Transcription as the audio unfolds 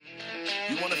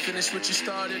You want to finish what you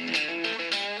started?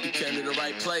 You came to the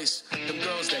right place. Them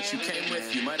girls that you came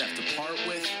with, you might have to part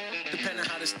with. Depending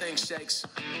how this thing shakes.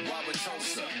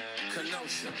 Wauwatosa,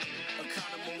 Kenosha,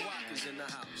 Economowalk is in the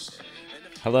house.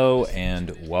 Hello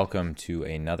and welcome to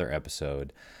another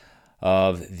episode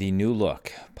of the New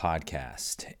Look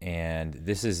podcast. And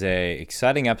this is a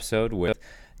exciting episode with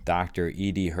Dr.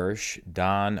 E.D. Hirsh,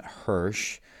 Don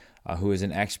Hirsh, who is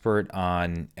an expert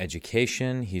on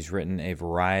education. He's written a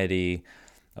variety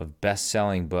of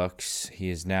best-selling books. He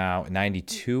is now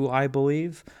 92, I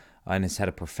believe, and has had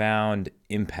a profound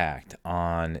impact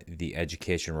on the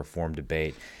education reform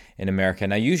debate in America.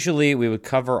 Now, usually we would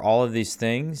cover all of these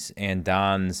things and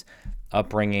Don's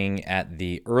upbringing at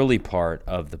the early part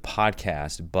of the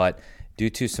podcast, but due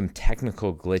to some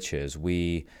technical glitches,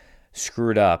 we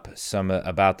screwed up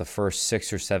about the first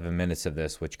 6 or 7 minutes of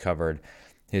this, which covered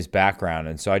his background.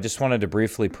 And so I just wanted to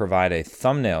briefly provide a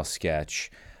thumbnail sketch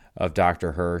of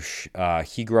Dr. Hirsh.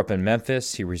 He grew up in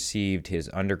Memphis. He received his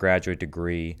undergraduate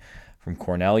degree from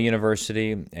Cornell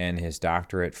University and his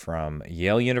doctorate from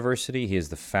Yale University. He is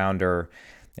the founder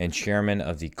and chairman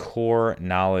of the Core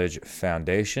Knowledge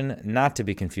Foundation, not to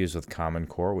be confused with Common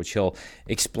Core, which he'll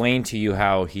explain to you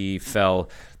how he fell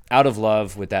out of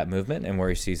love with that movement and where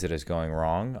he sees it as going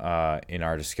wrong in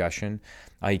our discussion.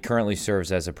 He currently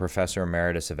serves as a professor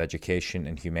emeritus of education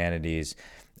and humanities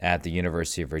at the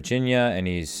University of Virginia, and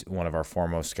he's one of our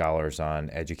foremost scholars on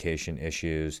education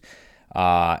issues.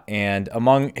 And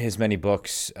among his many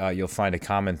books, you'll find a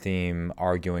common theme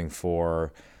arguing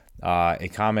for a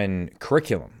common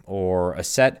curriculum or a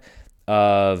set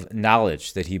of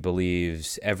knowledge that he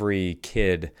believes every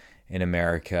kid in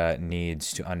America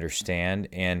needs to understand.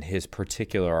 And his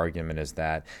particular argument is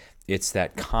that it's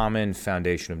that common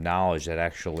foundation of knowledge that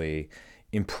actually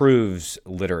improves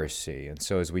literacy. And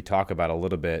so as we talk about a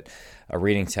little bit, a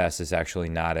reading test is actually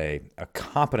not a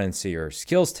competency or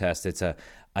skills test. It's a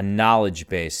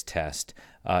knowledge-based test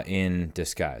in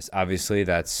disguise. Obviously,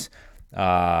 that's been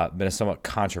a somewhat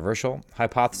controversial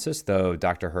hypothesis, though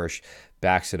Dr. Hirsh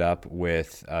backs it up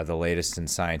with the latest in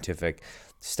scientific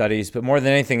studies. But more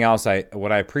than anything else,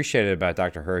 what I appreciated about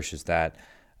Dr. Hirsh is that,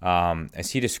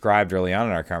 as he described early on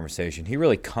in our conversation, he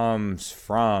really comes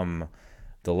from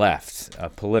the left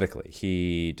politically.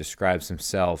 He describes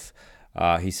himself,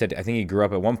 he said, I think he grew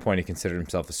up at one point, he considered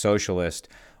himself a socialist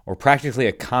or practically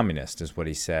a communist is what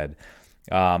he said.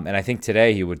 And I think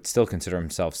today he would still consider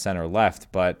himself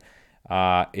center-left, but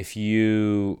if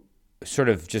you sort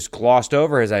of just glossed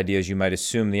over his ideas, you might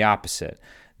assume the opposite,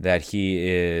 that he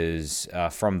is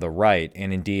from the right.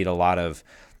 And indeed, a lot of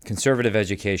conservative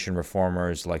education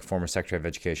reformers, like former Secretary of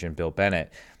Education Bill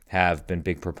Bennett, have been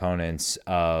big proponents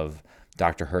of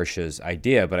Dr. Hirsch's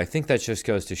idea. But I think that just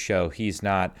goes to show he's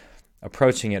not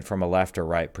approaching it from a left or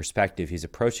right perspective. He's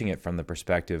approaching it from the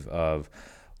perspective of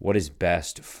what is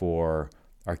best for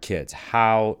our kids.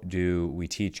 How do we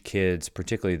teach kids,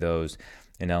 particularly those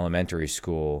in elementary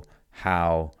school,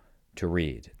 how to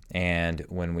read? And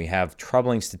when we have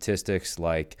troubling statistics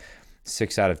like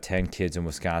 6 out of 10 kids in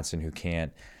Wisconsin who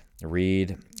can't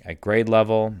read at grade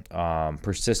level,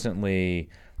 persistently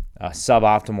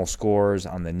suboptimal scores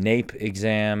on the NAEP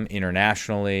exam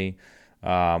internationally,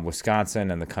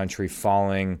 Wisconsin and the country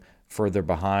falling further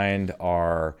behind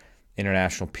our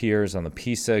international peers on the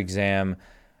PISA exam,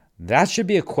 that should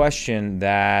be a question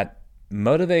that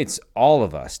motivates all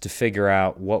of us to figure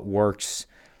out what works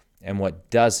and what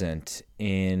doesn't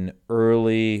in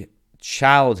early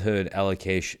childhood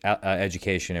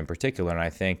education in particular. And I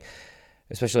think,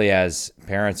 especially as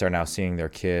parents are now seeing their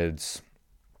kids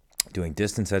doing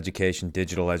distance education,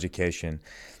 digital education,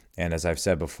 and as I've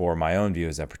said before, my own view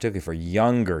is that particularly for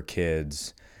younger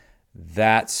kids,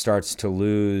 that starts to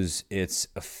lose its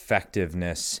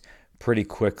effectiveness pretty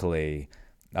quickly.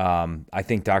 I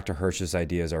think Dr. Hirsch's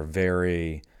ideas are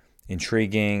very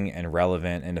intriguing and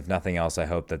relevant, and if nothing else, I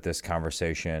hope that this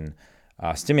conversation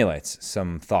stimulates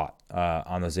some thought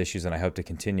on those issues, and I hope to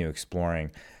continue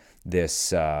exploring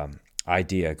this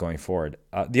idea going forward.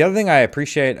 The other thing I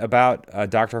appreciate about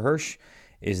Dr. Hirsh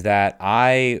is that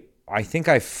I think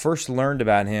I first learned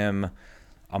about him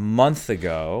a month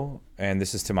ago, and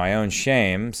this is to my own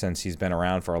shame since he's been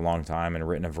around for a long time and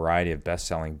written a variety of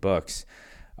best-selling books,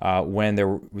 when there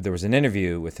was an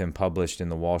interview with him published in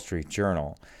the Wall Street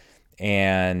Journal.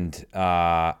 And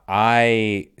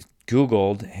I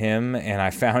Googled him and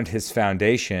I found his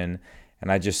foundation,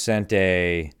 and I just sent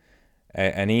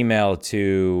an email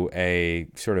to a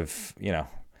sort of,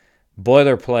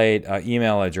 boilerplate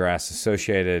email address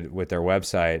associated with their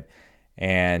website.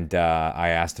 And I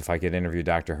asked if I could interview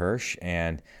Dr. Hirsh,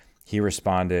 and he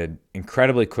responded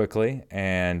incredibly quickly,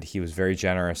 and he was very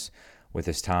generous with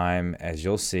his time, as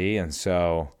you'll see. And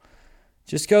so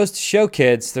just goes to show,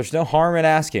 kids, there's no harm in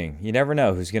asking. You never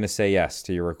know who's going to say yes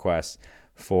to your request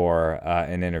for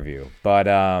an interview. But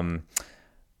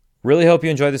really hope you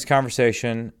enjoyed this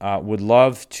conversation. Would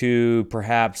love to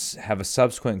perhaps have a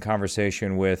subsequent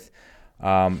conversation with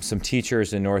some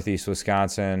teachers in Northeast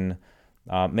Wisconsin,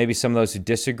 maybe some of those who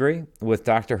disagree with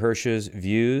Dr. Hirsch's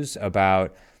views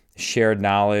about shared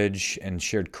knowledge and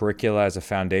shared curricula as a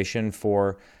foundation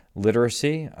for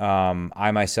literacy.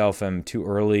 I myself am too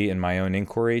early in my own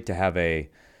inquiry to have a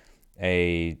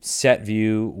set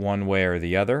view one way or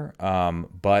the other,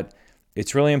 but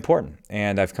it's really important.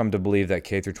 And I've come to believe that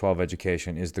K through 12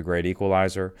 education is the great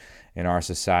equalizer in our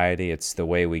society. It's the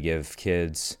way we give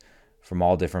kids from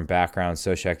all different backgrounds,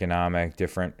 socioeconomic,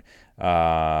 different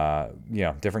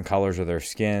colors of their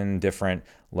skin, different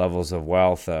levels of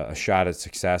wealth, a shot at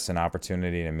success and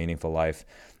opportunity and a meaningful life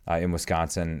in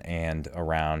Wisconsin and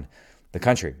around the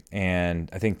country. And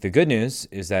I think the good news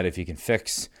is that if you can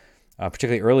fix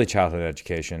particularly early childhood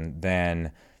education,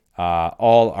 then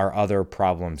all our other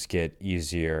problems get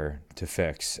easier to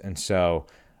fix. And so,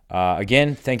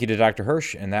 again, thank you to Dr.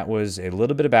 Hirsch. And that was a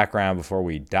little bit of background before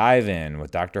we dive in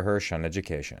with Dr. Hirsch on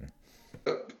education.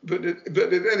 But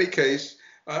in any case,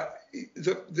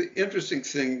 the interesting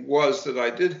thing was that I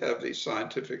did have these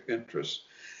scientific interests.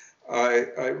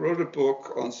 I wrote a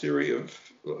book on theory of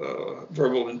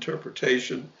verbal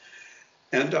interpretation,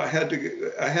 and I had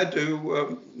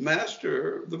to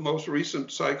master the most recent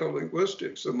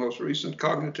psycholinguistics, the most recent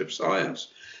cognitive science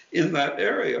in that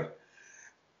area.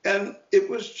 And it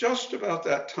was just about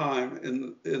that time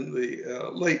in the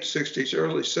late 60s,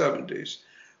 early 70s,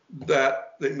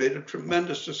 that they made a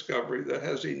tremendous discovery that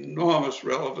has enormous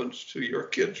relevance to your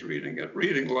kids' reading at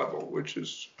reading level, which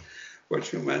is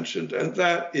what you mentioned. And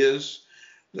that is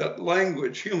that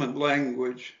language, human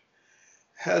language,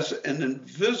 has an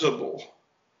invisible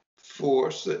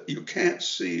force that you can't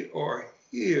see or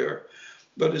hear,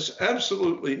 but is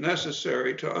absolutely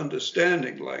necessary to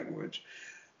understanding language.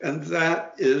 And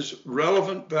that is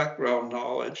relevant background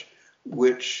knowledge,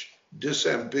 which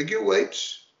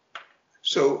disambiguates.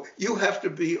 So you have to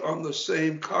be on the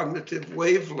same cognitive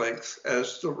wavelength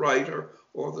as the writer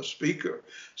or the speaker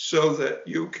so that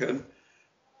you can.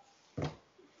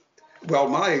 Well,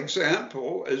 my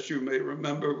example, as you may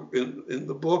remember in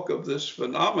the book of this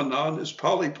phenomenon, is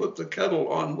Polly put the kettle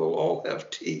on, we'll all have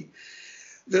tea.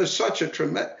 There's such a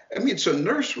tremendous, it's a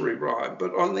nursery rhyme,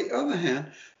 but on the other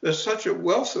hand, there's such a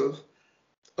wealth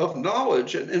of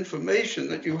knowledge and information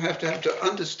that you have to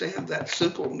understand that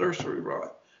simple nursery rhyme.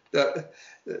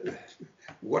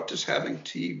 What does having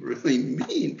tea really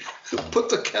mean? Put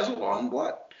the kettle on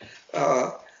what?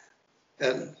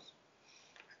 And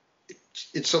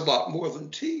it's a lot more than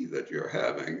tea that you're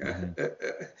having.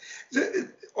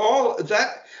 All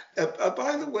that,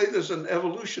 by the way, there's an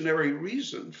evolutionary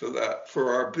reason for that,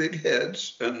 for our big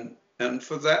heads and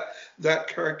for that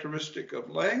characteristic of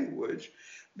language,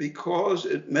 because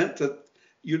it meant that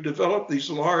you develop these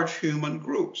large human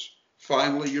groups.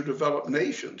 Finally, you develop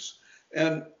nations,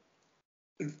 and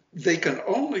they can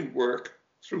only work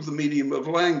through the medium of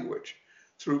language,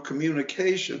 through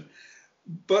communication.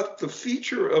 But the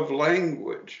feature of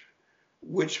language,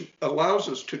 which allows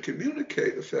us to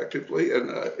communicate effectively, and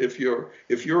if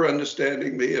you're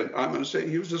understanding me and I'm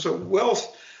understanding you, there's a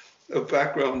wealth of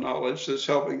background knowledge that's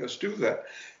helping us do that.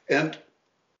 And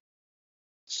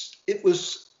it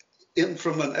was,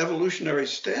 from an evolutionary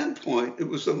standpoint, it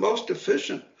was the most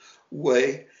efficient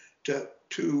way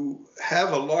to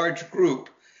have a large group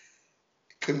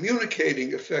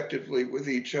communicating effectively with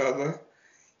each other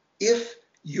if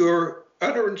your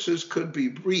utterances could be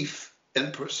brief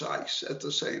and precise at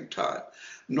the same time.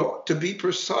 To be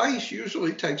precise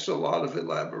usually takes a lot of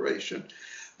elaboration.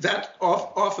 That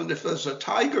often, if there's a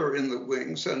tiger in the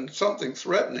wings and something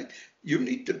threatening, you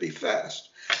need to be fast.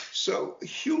 So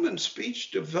human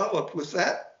speech developed with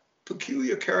that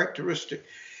peculiar characteristic.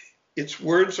 Its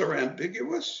words are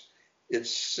ambiguous,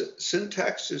 its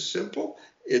syntax is simple,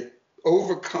 it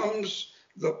overcomes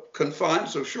the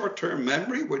confines of short-term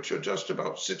memory, which are just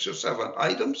about 6 or 7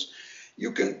 items.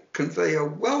 You can convey a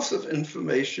wealth of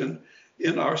information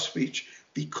in our speech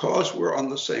because we're on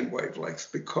the same wavelength,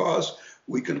 because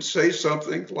we can say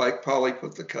something like Polly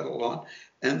put the kettle on,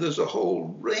 and there's a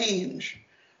whole range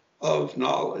of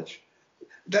knowledge.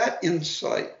 That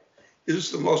insight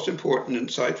is the most important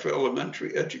insight for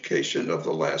elementary education of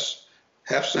the last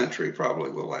half century,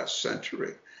 probably the last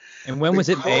century. And when was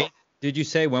it made? Did you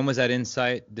say when was that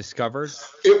insight discovered?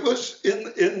 It was in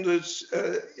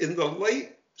the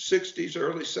late 60s,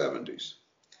 early 70s.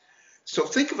 So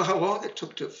think of how long it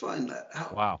took to find that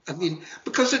out. Wow. I mean,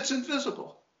 because it's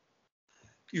invisible.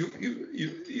 You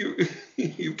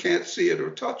can't see it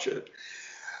or touch it.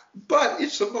 But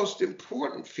it's the most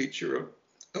important feature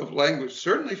of language,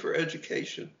 certainly for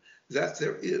education, that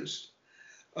there is.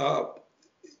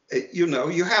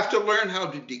 You have to learn how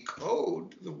to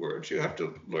decode the words. You have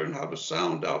to learn how to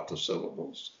sound out the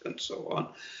syllables and so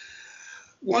on.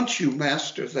 Once you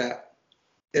master that,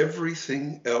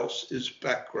 everything else is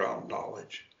background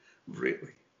knowledge,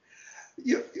 really.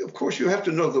 Of course, you have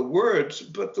to know the words,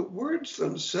 but the words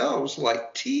themselves,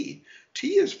 like tea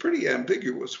is a pretty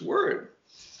ambiguous word.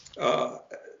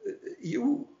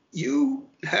 You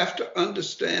have to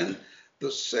understand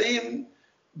essentially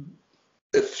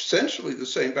the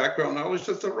same background knowledge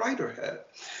that the writer had.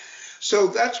 So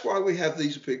that's why we have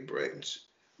these big brains.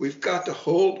 We've got to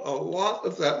hold a lot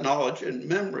of that knowledge in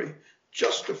memory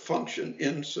just to function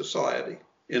in society,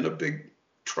 in a big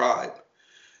tribe,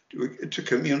 to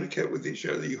communicate with each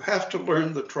other. You have to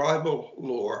learn the tribal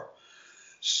lore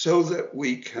so that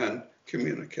we can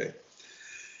communicate.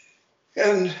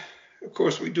 And of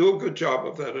course, we do a good job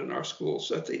of that in our schools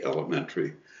at the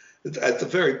elementary, at the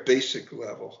very basic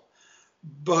level.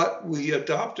 But we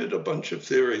adopted a bunch of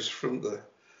theories from the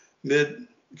late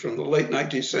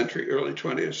 19th century, early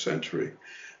 20th century,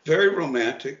 very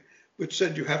romantic, which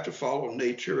said you have to follow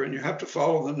nature and you have to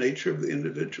follow the nature of the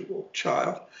individual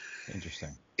child. Interesting.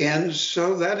 And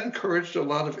so that encouraged a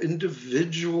lot of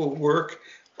individual work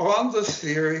on the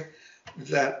theory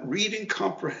that reading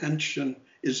comprehension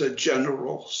is a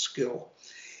general skill.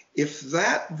 If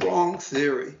that wrong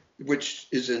theory, which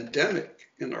is endemic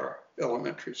in our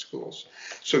elementary schools,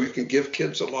 so you can give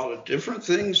kids a lot of different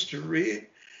things to read,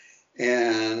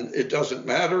 and it doesn't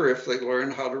matter if they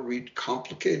learn how to read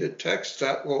complicated text,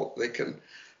 they can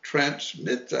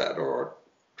transmit that or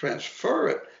transfer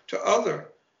it to other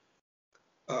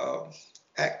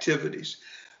activities,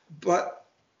 but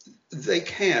they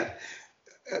can't.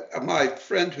 My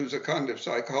friend who's a cognitive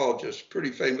psychologist,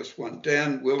 pretty famous one,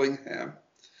 Dan Willingham,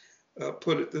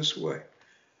 put it this way.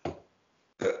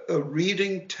 A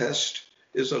reading test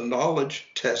is a knowledge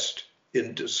test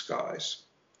in disguise.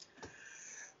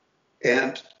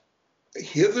 And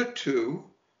hitherto,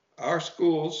 our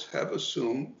schools have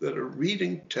assumed that a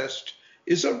reading test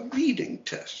is a reading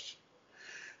test.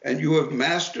 And you have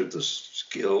mastered the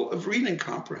skill of reading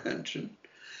comprehension.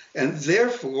 And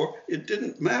therefore, it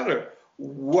didn't matter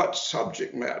what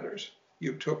subject matters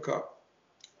you took up.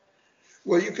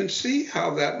 Well, you can see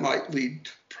how that might lead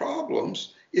to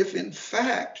problems if, in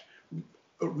fact,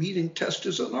 a reading test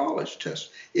is a knowledge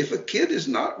test. If a kid is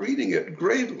not reading at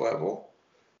grade level,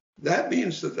 that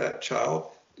means that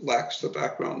child lacks the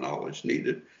background knowledge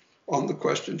needed on the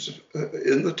questions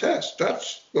in the test.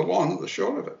 That's the long and the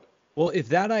short of it. Well, if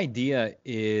that idea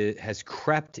has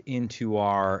crept into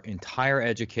our entire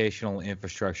educational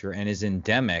infrastructure and is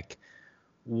endemic,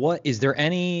 is there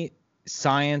any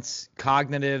science,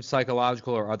 cognitive,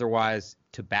 psychological, or otherwise,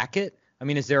 to back it? I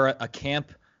mean, is there a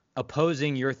camp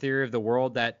opposing your theory of the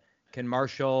world that can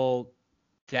marshal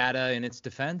data in its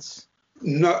defense?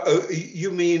 No,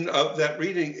 you mean that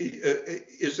reading,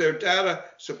 is there data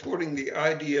supporting the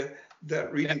idea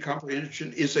that reading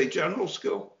comprehension is a general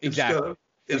skill? Exactly.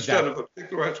 Instead of a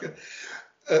particular skill?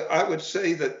 I would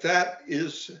say that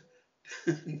is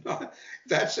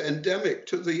that's endemic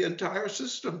to the entire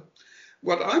system.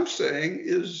 What I'm saying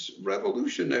is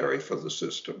revolutionary for the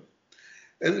system.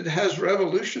 And it has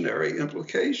revolutionary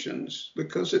implications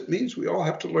because it means we all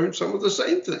have to learn some of the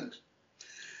same things.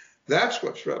 That's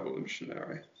what's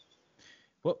revolutionary.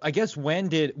 Well, I guess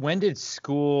did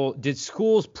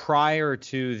schools prior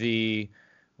to the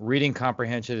reading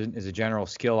comprehension as a general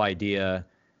skill idea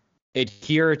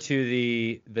adhere to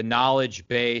the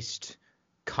knowledge-based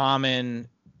common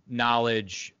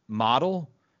knowledge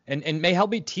model? And may help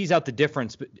me tease out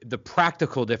the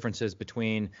practical differences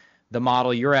between the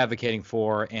model you're advocating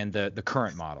for and the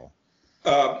current model.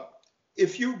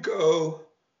 If you go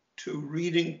to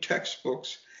reading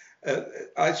textbooks,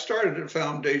 I started a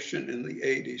foundation in the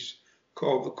 80s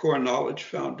called the Core Knowledge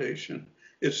Foundation.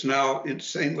 It's now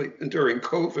during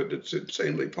COVID, it's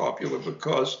insanely popular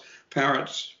because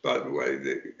parents, by the way,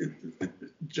 they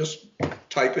just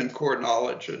type in core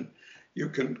knowledge and you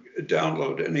can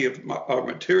download any of our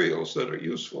materials that are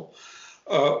useful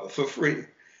for free.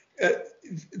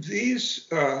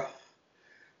 The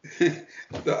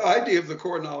idea of the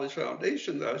Core Knowledge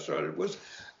Foundation that I started was,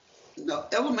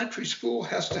 elementary school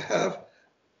has to have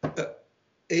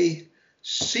a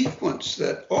sequence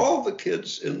that all the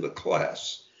kids in the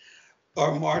class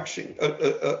are marching,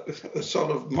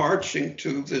 sort of marching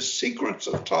to this sequence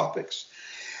of topics.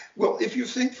 Well, if you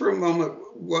think for a moment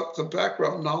what the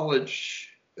background knowledge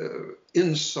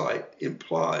insight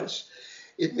implies,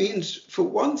 it means, for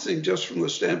one thing, just from the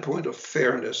standpoint of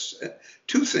fairness,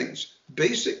 two things: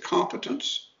 basic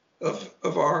competence of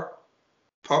our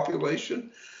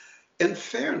population and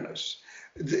fairness.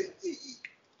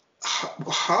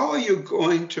 How are you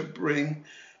going to bring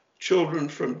children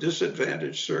from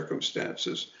disadvantaged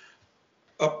circumstances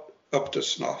up to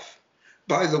snuff?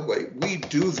 By the way, we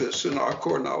do this in our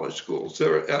core knowledge schools.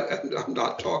 I'm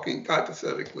not talking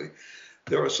hypothetically.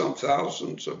 There are some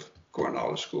thousands of core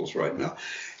knowledge schools right now.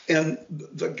 And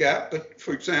the gap, but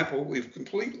for example, we've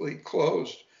completely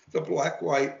closed the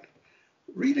black-white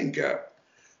reading gap.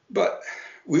 But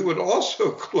we would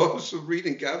also close the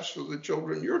reading gaps for the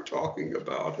children you're talking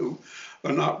about who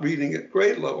are not reading at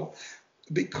grade level,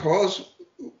 because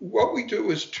what we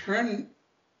do is turn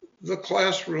the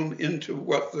classroom into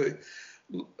what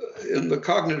in the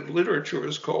cognitive literature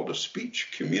is called a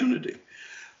speech community.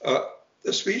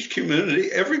 The speech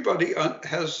community, everybody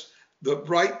has the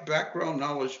right background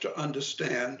knowledge to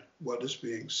understand what is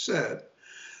being said.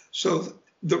 So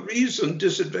the reason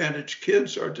disadvantaged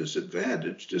kids are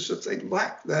disadvantaged is that they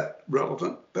lack that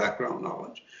relevant background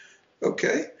knowledge.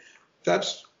 Okay,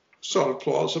 that's sort of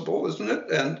plausible, isn't it?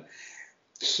 And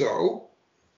so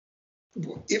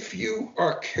if you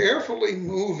are carefully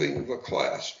moving the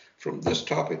class from this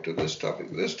topic to this topic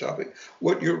to this topic,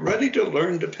 what you're ready to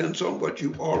learn depends on what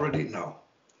you already know.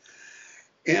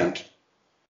 And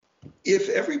if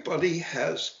everybody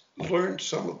has learned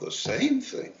some of the same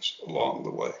things along the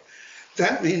way,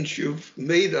 that means you've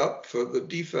made up for the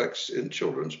defects in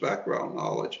children's background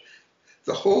knowledge.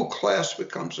 The whole class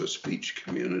becomes a speech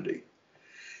community.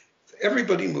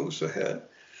 Everybody moves ahead.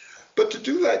 But to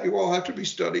do that, you all have to be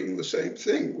studying the same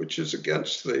thing, which is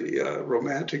against the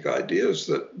romantic ideas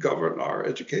that govern our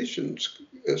education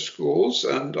schools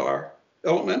and our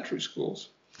elementary schools.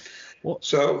 Well,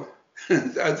 so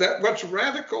what's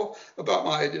radical about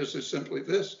my ideas is simply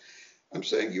this. I'm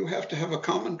saying you have to have a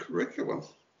common curriculum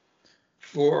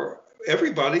for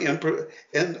everybody,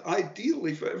 and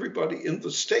ideally for everybody in the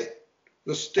state.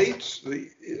 The states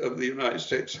of the United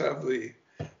States have the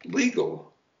legal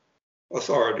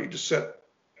authority to set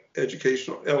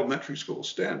educational elementary school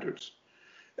standards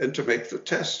and to make the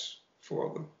tests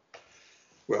for them.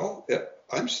 Well,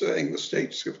 I'm saying the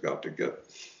states have got to get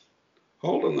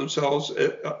hold of themselves,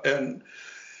 and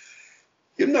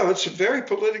it's very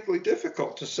politically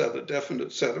difficult to set a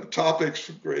definite set of topics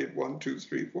for grade 1, 2,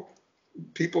 3, 4.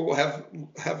 People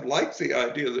have liked the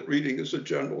idea that reading is a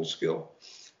general skill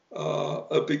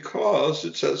because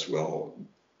it says, well,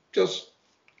 just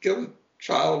give a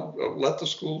child, let the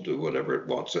school do whatever it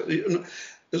wants,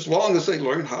 as long as they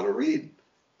learn how to read.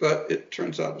 But it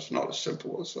turns out it's not as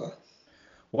simple as that.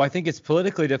 Well, I think it's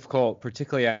politically difficult,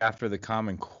 particularly after the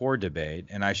Common Core debate.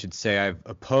 And I should say I've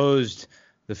opposed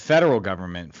the federal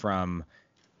government from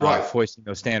foisting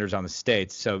those standards on the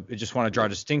states. So I just want to draw a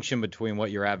distinction between what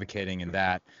you're advocating and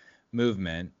that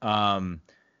movement. But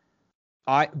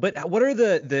what are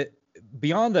the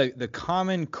beyond the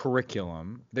common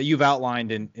curriculum that you've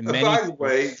outlined in many? By the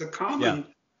way, the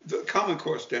Common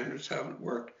Core standards haven't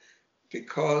worked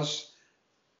because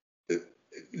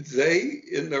they,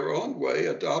 in their own way,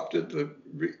 adopted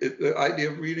the idea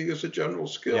of reading as a general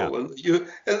skill, and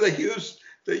they use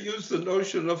the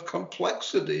notion of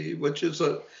complexity, which is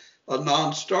a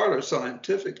non-starter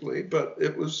scientifically, but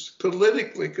it was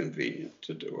politically convenient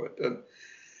to do it. And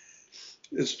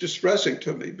it's distressing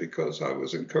to me because I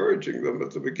was encouraging them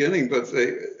at the beginning, but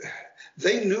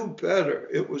they knew better.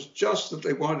 It was just that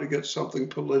they wanted to get something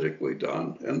politically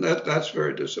done, and that's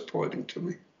very disappointing to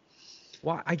me.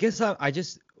 Well, I guess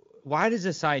why does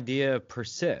this idea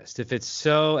persist if it's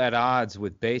so at odds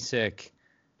with basic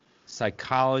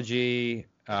psychology?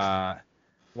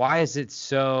 Why is it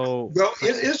so? Well,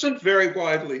 it isn't very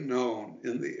widely known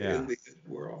in the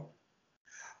world.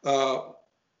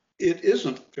 It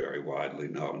isn't very widely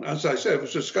known. As I said, it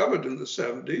was discovered in the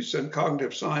 70s, and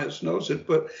cognitive science knows it.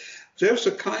 But there's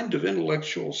a kind of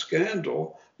intellectual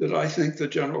scandal that I think the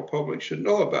general public should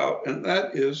know about, and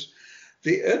that is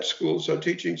the ed schools are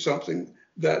teaching something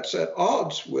that's at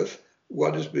odds with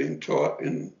what is being taught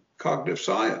in cognitive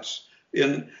science.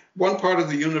 In one part of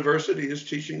the university is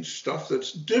teaching stuff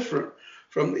that's different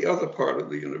from the other part of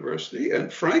the university.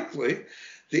 And frankly,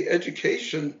 the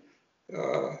education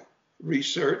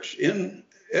research in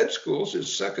ed schools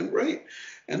is second rate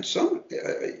and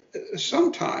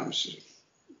sometimes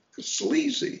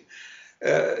sleazy,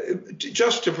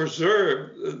 just to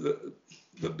preserve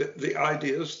the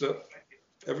ideas that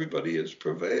everybody is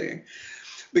purveying.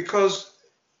 Because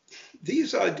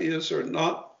these ideas are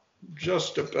not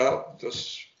just about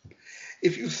this.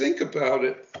 If you think about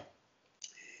it,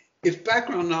 if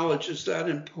background knowledge is that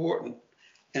important,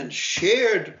 and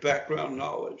shared background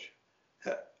knowledge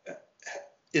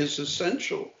is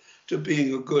essential to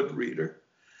being a good reader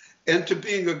and to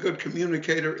being a good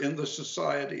communicator in the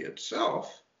society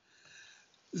itself,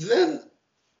 then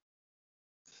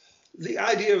the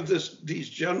idea of these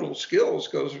general skills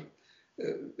goes,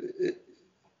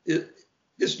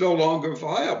 it's no longer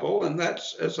viable, and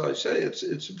that's, as I say,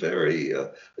 it's very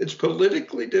it's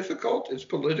politically difficult.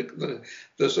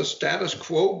 There's a status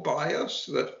quo bias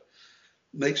that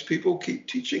makes people keep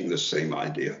teaching the same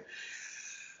idea.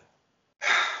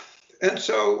 And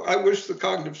so I wish the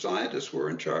cognitive scientists were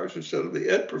in charge instead of the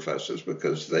ed professors,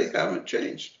 because they haven't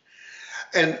changed.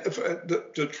 And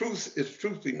the truth, if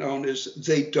truth be known, is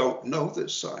they don't know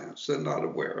this science. They're not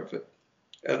aware of it.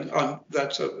 And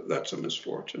that's a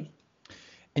misfortune.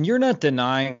 And you're not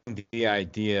denying the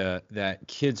idea that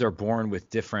kids are born with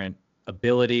different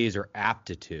abilities or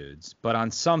aptitudes, but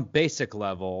on some basic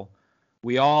level,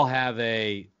 we all have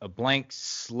a blank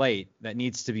slate that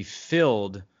needs to be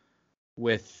filled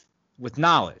with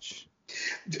knowledge.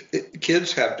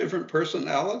 Kids have different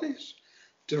personalities,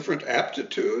 different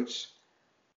aptitudes,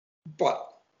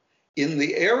 but in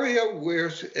the area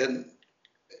where, and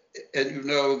you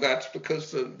know, that's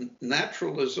because the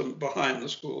naturalism behind the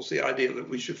schools, the idea that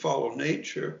we should follow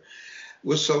nature,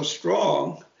 was so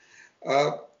strong.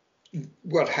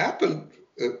 What happened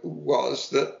was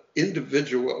that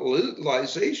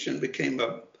individualization became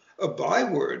a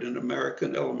byword in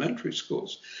American elementary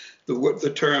schools.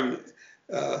 The term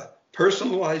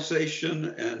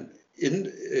personalization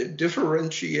and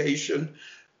differentiation,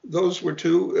 those were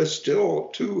still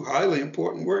two highly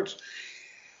important words.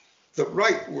 The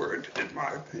right word, in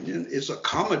my opinion, is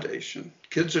accommodation.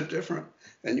 Kids are different,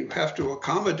 and you have to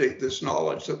accommodate this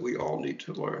knowledge that we all need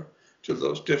to learn to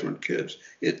those different kids.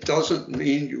 It doesn't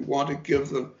mean you want to give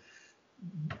them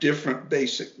different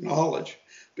basic knowledge,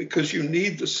 because you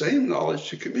need the same knowledge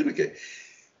to communicate.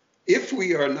 If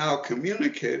we are now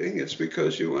communicating, it's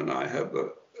because you and I have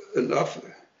enough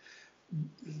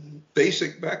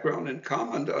basic background in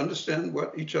common to understand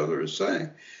what each other is saying.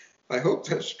 I hope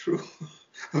that's true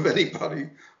of anybody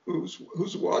who's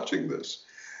watching this.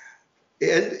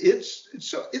 And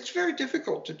it's very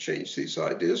difficult to change these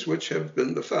ideas, which have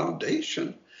been the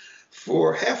foundation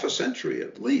for half a century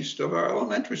at least of our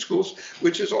elementary schools,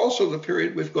 which is also the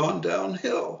period we've gone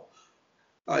downhill.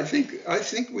 I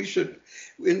think we should,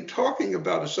 in talking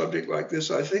about a subject like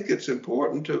this, I think it's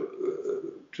important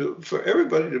for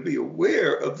everybody to be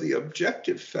aware of the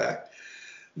objective fact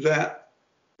that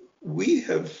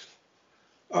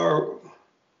our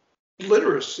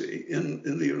literacy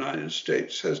in the United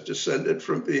States has descended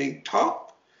from being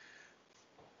top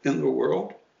in the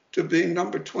world to being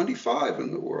number 25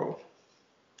 in the world.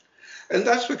 And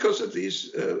that's because of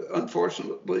these,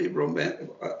 unfortunately,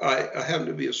 I happen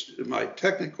to be, my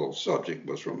technical subject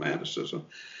was romanticism,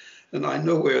 and I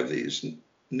know where these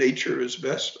nature is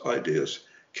best ideas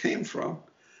came from.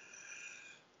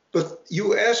 But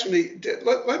you asked me,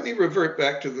 let me revert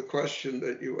back to the question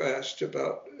that you asked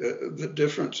about the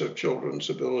difference of children's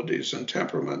abilities and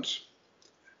temperaments.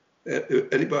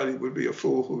 Anybody would be a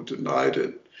fool who denied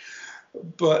it.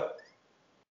 But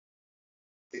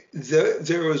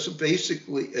there was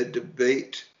basically a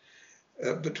debate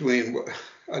between,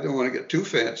 I don't want to get too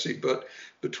fancy, but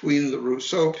between the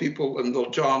Rousseau people and the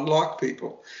John Locke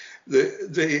people.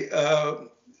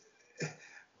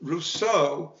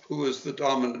 Rousseau, who is the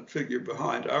dominant figure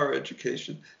behind our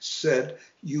education, said,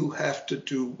 you have to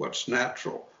do what's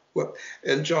natural.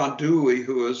 And John Dewey,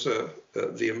 who is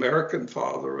the American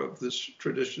father of this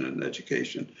tradition in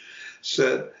education,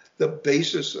 said, the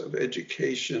basis of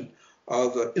education are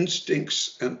the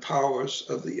instincts and powers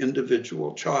of the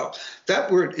individual child. That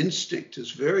word instinct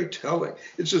is very telling.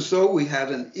 It's as though we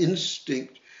had an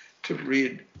instinct to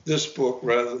read this book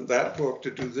rather than that book,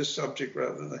 to do this subject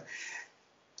rather than that.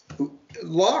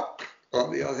 Locke,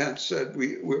 on the other hand, said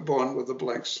we're born with a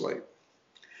blank slate.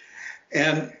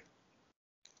 And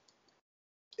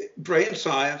brain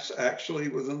science actually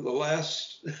within the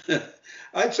last,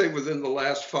 I'd say within the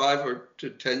last 5 to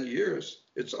 10 years,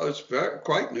 it's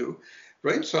quite new.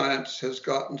 Brain science has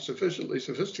gotten sufficiently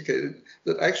sophisticated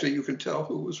that actually you can tell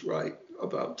who was right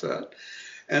about that.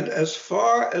 And as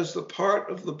far as the part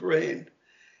of the brain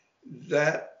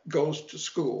that goes to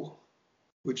school,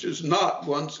 which is not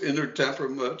one's inner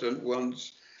temperament and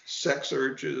one's sex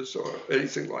urges or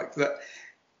anything like that,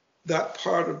 that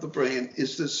part of the brain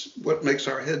is what makes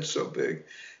our head so big.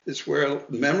 It's where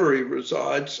memory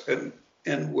resides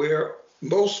and where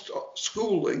most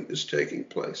schooling is taking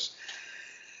place.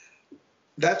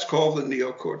 That's called the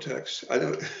neocortex. I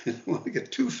don't want to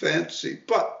get too fancy,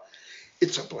 but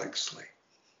it's a blank slate.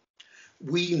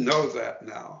 We know that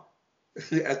now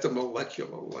at the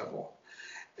molecular level.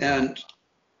 And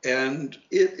it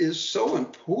is so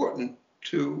important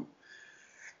to,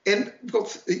 and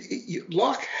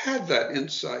Locke had that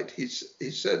insight. He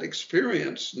said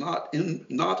experience, not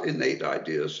innate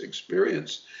ideas,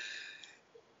 experience.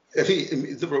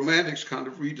 The Romantics kind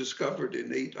of rediscovered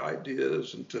innate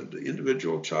ideas, and the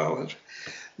individual child has,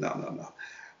 no.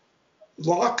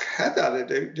 Locke had that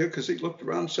idea because he looked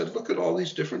around and said, look at all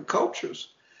these different cultures.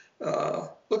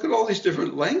 Look at all these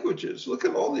different languages. Look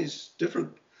at all these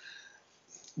different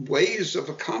ways of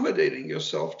accommodating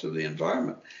yourself to the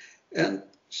environment. And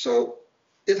so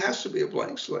it has to be a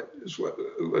blank slate, is what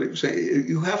he was saying.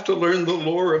 You have to learn the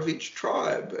lore of each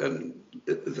tribe. And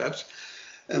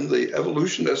the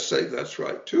evolutionists say that's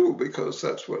right too, because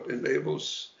that's what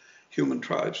enables human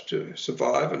tribes to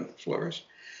survive and flourish.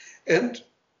 And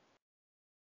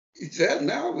then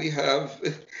now we have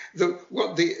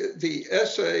the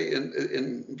essay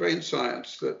in brain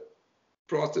science that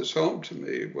brought this home to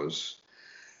me was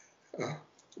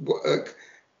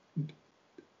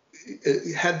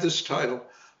it had this title,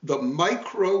 "The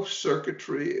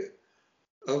Microcircuitry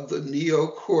of the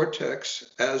Neocortex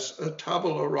as a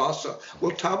Tabula Rasa."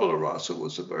 Well, tabula rasa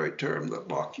was the very term that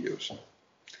Locke used.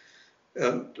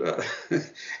 And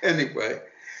anyway,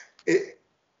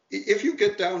 if you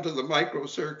get down to the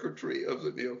microcircuitry of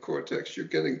the neocortex, you're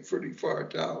getting pretty far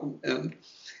down, and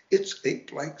it's a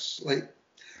blank slate.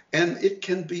 And it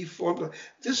can be formed.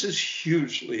 This is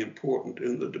hugely important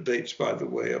in the debates, by the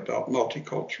way, about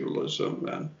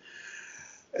multiculturalism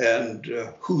and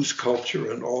whose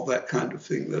culture and all that kind of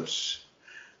thing that's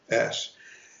asked.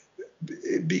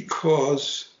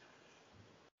 Because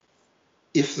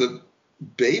if the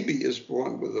baby is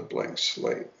born with a blank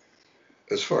slate,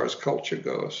 as far as culture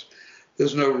goes,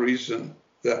 there's no reason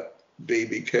that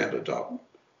baby can't adopt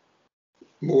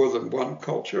more than one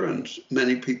culture, and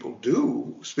many people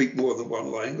do speak more than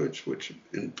one language, which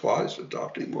implies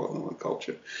adopting more than one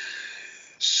culture.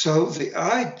 So the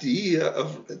idea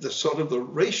of the sort of the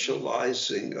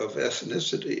racializing of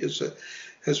ethnicity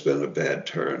has been a bad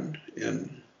turn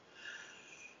in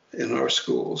our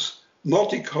schools.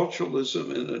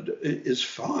 Multiculturalism is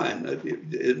fine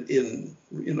in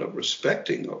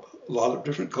respecting a lot of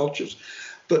different cultures,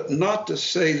 but not to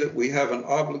say that we have an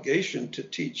obligation to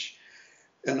teach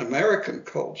an American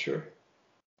culture,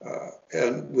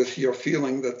 and with your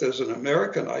feeling that there's an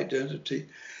American identity,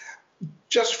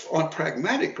 just on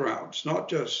pragmatic grounds, not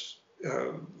just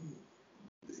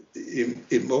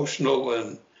emotional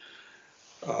and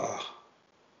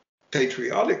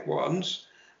patriotic ones.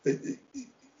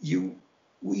 We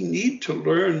need to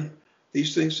learn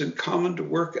these things in common to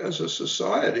work as a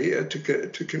society,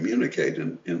 to communicate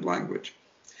in language.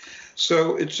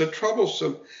 So it's a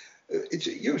troublesome.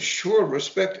 Sure,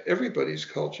 respect everybody's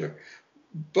culture,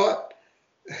 but,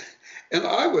 and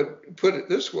I would put it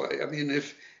this way, I mean,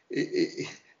 if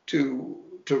to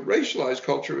racialize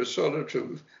culture is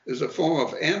is a form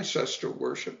of ancestor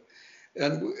worship,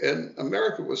 and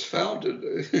America was founded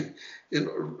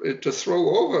to throw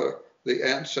over the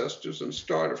ancestors and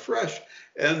start afresh,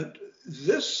 and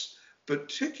this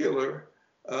particular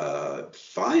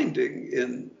finding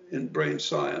in brain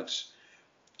science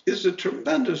is a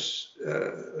tremendous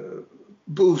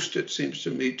boost, it seems to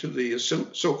me, to the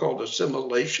so-called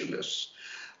assimilationist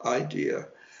idea,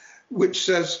 which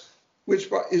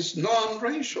is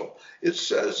non-racial. It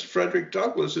says Frederick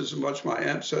Douglass is as much my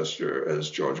ancestor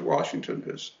as George Washington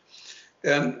is,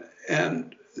 and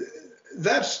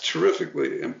that's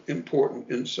terrifically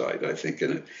important insight, I think,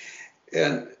 in it.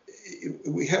 And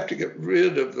we have to get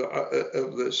rid of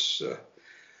this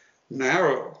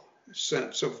narrow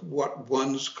sense of what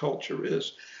one's culture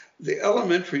is. The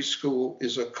elementary school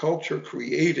is a culture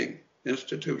creating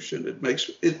institution. It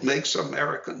makes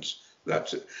Americans.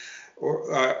 That's it. Or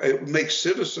it makes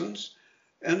citizens,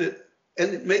 and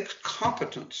it makes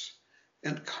competence.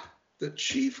 And the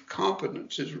chief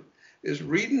competence is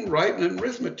reading, writing, and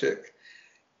arithmetic.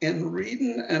 And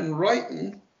reading and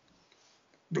writing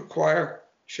require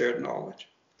shared knowledge.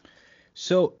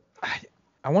 So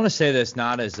I want to say this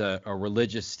not as a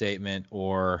religious statement,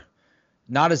 or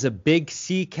not as a big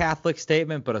C Catholic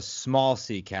statement, but a small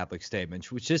C Catholic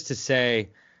statement, which is to say,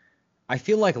 I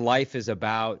feel like life is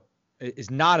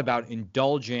not about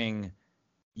indulging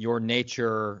your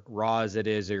nature raw as it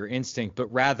is, or your instinct,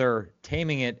 but rather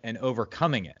taming it and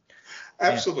overcoming it.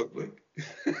 Absolutely.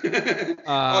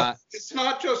 It's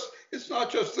not just it's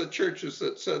not just the churches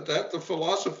that said that. The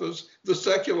philosophers, the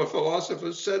secular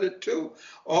philosophers said it too.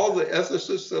 All the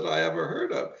ethicists that I ever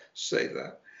heard of say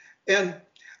that. And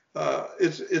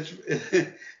it's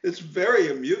it's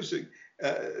very amusing.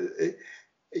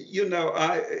 You know,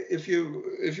 if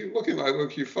you look in my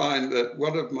book, you find that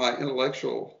one of my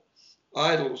intellectual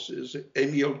idols is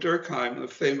Émile Durkheim, the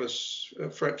famous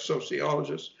French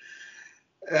sociologist,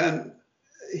 and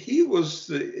it was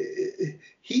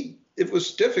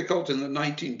difficult in the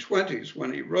 1920s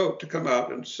when he wrote to come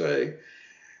out and say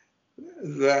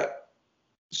that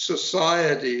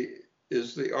society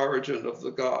is the origin of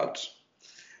the gods,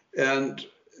 and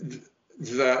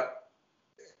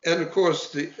of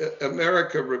course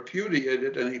America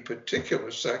repudiated any particular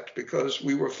sect because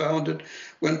we were founded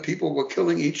when people were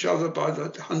killing each other by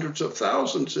the hundreds of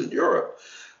thousands in Europe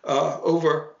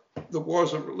over the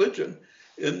wars of religion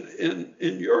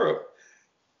in Europe.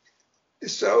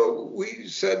 So we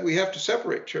said we have to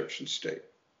separate church and state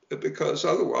because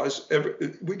otherwise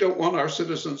we don't want our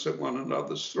citizens at one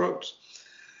another's throats.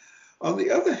 On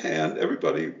the other hand,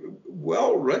 everybody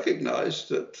well recognized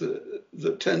that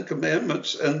the Ten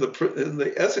Commandments and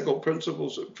the ethical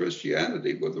principles of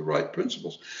Christianity were the right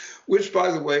principles, which,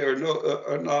 by the way, are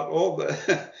not all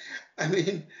that. I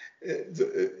mean,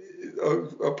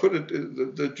 I'll put it,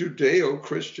 the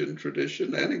Judeo-Christian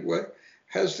tradition anyway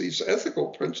has these ethical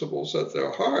principles at their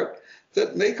heart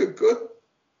that make a good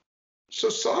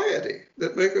society,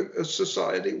 that make a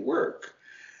society work.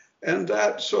 And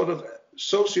that sort of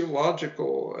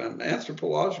sociological and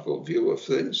anthropological view of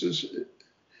things is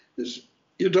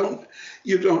you don't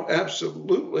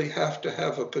absolutely have to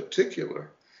have a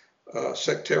particular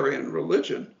sectarian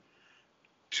religion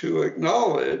to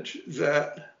acknowledge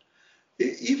that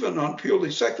even on purely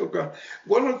secular ground.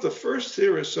 One of the first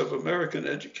theorists of American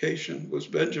education was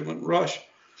Benjamin Rush,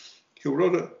 who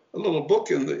wrote a little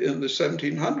book in the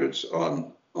 1700s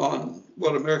on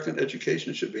what American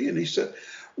education should be, and he said,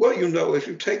 well, you know, if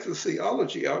you take the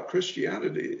theology out,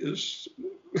 Christianity is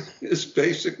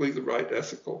basically the right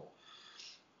ethical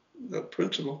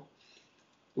principle.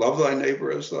 Love thy neighbor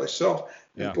as thyself.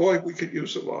 And Yeah. boy, we could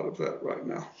use a lot of that right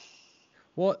now.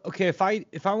 Well, okay, if I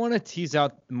want to tease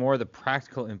out more of the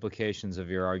practical implications of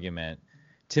your argument,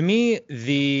 to me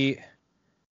the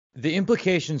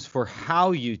implications for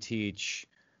how you teach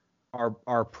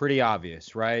are pretty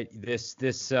obvious, right? This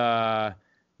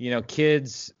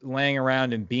kids laying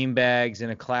around in beanbags in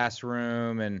a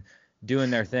classroom and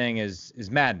doing their thing is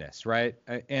madness, right?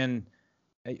 And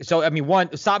so, I mean,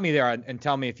 one, stop me there and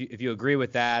tell me if you agree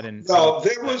with that. And no,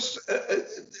 there was.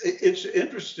 It's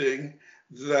interesting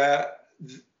that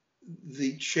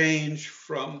the change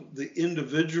from the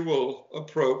individual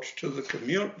approach to the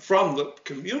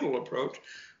communal approach,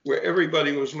 where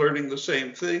everybody was learning the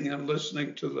same thing and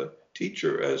listening to the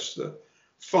teacher as the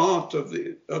font of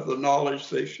the knowledge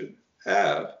they should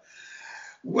have,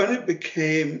 when it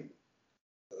became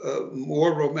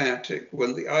more romantic,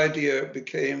 when the idea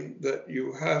became that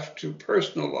you have to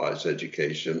personalize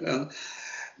education, and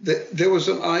there was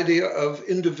an idea of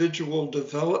individual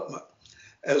development,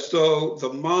 as though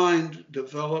the mind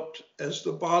developed as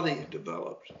the body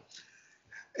developed.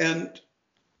 And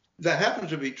that happens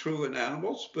to be true in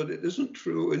animals, but it isn't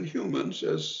true in humans,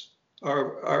 as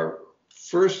our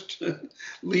first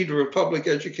leader of public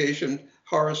education,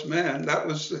 Horace Mann, that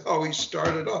was how he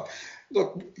started off.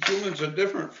 Look, humans are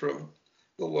different from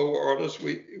the lower orders.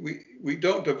 We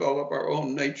don't develop our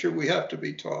own nature. We have to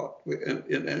be taught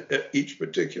in each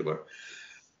particular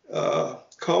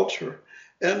culture.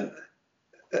 And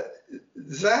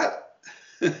that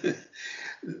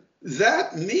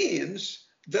means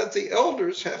that the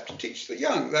elders have to teach the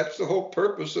young. That's the whole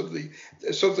purpose of the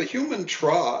human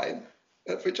tribe,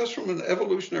 just from an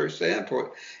evolutionary standpoint,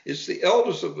 it's the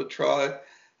elders of the tribe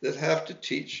that have to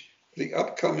teach the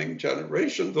upcoming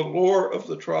generation the lore of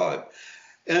the tribe.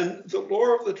 And the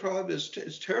lore of the tribe is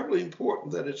terribly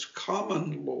important, that it's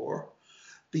common lore,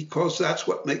 because that's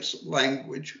what makes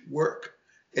language work.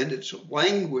 And it's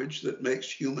language that makes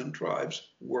human tribes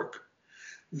work.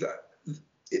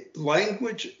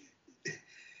 Language,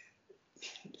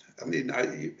 I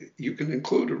mean, you can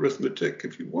include arithmetic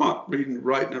if you want, reading,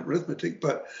 writing, arithmetic,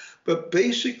 but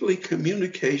basically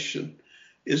communication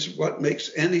is what makes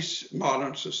any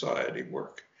modern society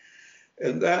work.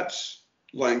 And that's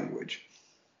language,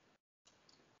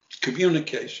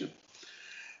 communication.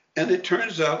 And it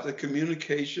turns out that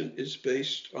communication is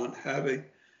based on having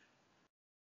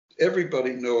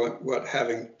everybody knowing what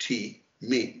having tea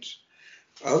means.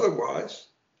 Otherwise,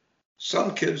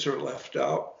 some kids are left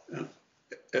out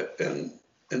and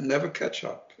never catch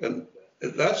up. And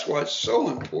That's why it's so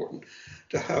important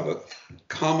to have a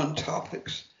common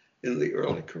topics in the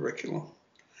early curriculum.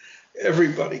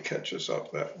 Everybody catches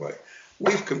up that way.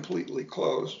 We've completely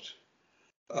closed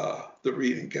the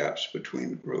reading gaps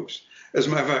between groups. As a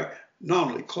matter of fact, not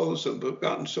only closed them, but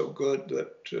gotten so good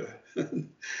that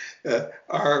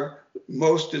our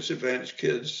most disadvantaged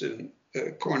kids in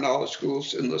Cornell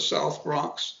schools in the South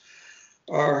Bronx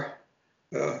are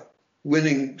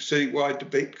winning citywide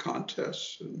debate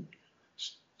contests and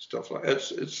stuff like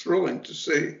that. It's thrilling to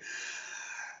see.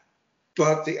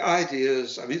 But the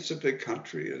ideas, I mean, it's a big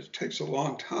country. It takes a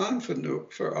long time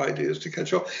for ideas to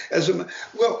catch on.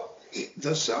 Well,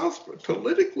 the South,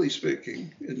 politically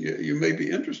speaking, and you may be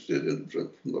interested in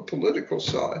from the political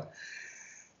side,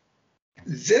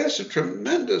 there's a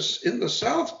tremendous, in the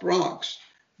South Bronx,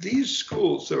 these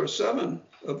schools, there are 7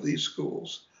 of these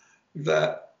schools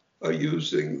that are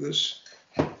using this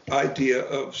idea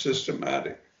of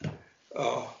systematic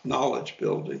knowledge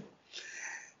building.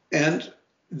 And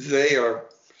they are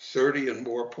 30 and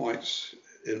more points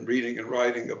in reading and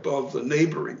writing above the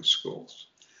neighboring schools.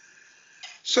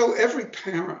 So every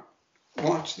parent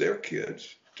wants their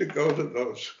kids to go to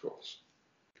those schools.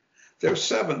 There's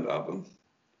 7 of them.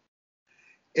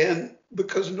 And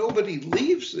because nobody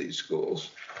leaves these schools,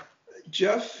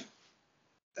 Jeff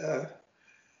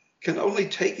can only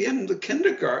take in the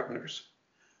kindergartners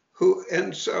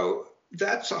and so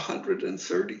that's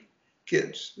 130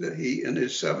 kids that he and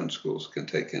his 7 schools can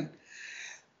take in.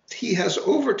 He has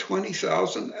over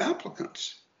 20,000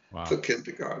 applicants for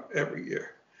kindergarten every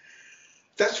year.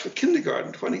 That's for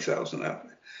kindergarten, 20,000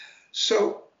 applicants.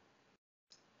 So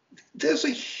there's a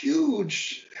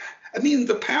huge, I mean,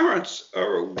 the parents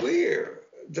are aware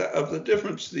of the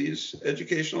difference these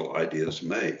educational ideas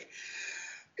make.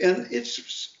 And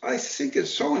I think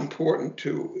it's so important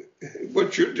to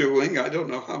what you're doing. I don't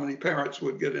know how many parents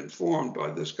would get informed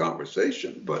by this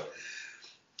conversation, but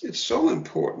it's so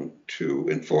important to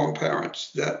inform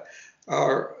parents that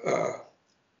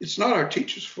it's not our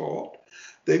teachers' fault.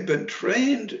 They've been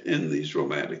trained in these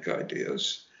romantic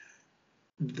ideas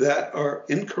that are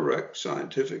incorrect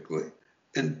scientifically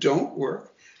and don't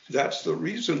work. That's the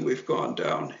reason we've gone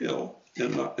downhill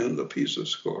in the PISA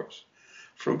scores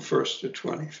from 1st to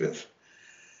 25th.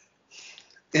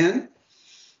 And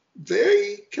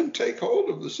they can take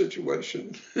hold of the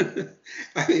situation.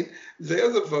 I mean,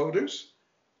 they're the voters.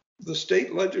 The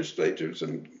state legislators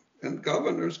and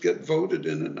governors get voted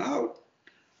in and out.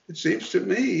 It seems to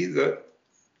me that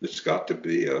it's got to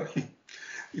be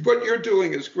what you're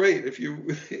doing is great if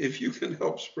you can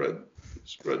help spread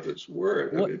this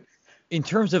word. Well, I mean, in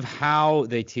terms of how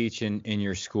they teach in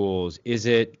your schools, is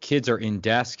it kids are in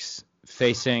desks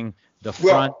facing the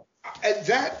front? Well,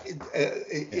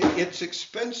 it's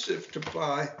expensive to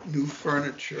buy new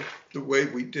furniture the way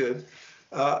we did.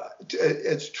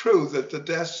 It's true that the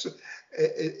desks,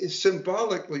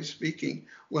 symbolically speaking,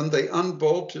 when they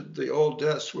unbolted the old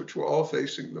desks, which were all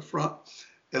facing the front,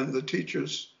 and the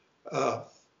teachers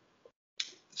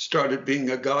started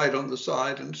being a guide on the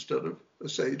side instead of a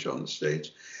sage on the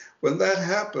stage. When that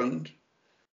happened,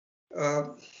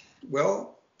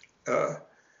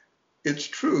 it's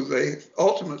true, they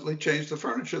ultimately changed the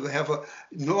furniture. They have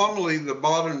normally the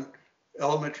modern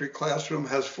elementary classroom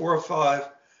has 4 or 5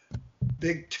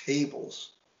 big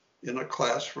tables in a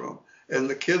classroom, and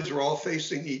the kids are all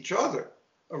facing each other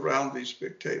around these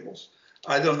big tables.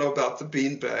 I don't know about the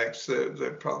bean bags,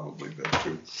 they're probably there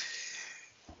too.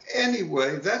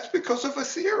 Anyway, that's because of a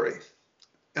theory.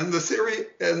 And the theory,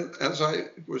 and as I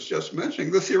was just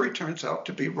mentioning, the theory turns out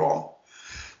to be wrong.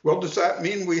 Well, does that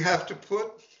mean we have to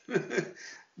put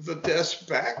the desk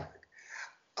back?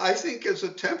 I think as a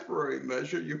temporary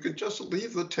measure, you could just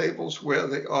leave the tables where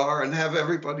they are and have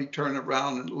everybody turn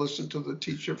around and listen to the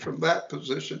teacher from that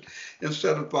position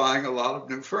instead of buying a lot of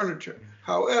new furniture.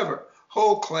 However,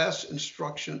 whole class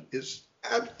instruction is,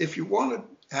 if you want to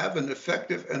have an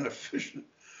effective and efficient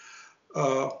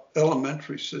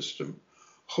elementary system,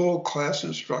 whole class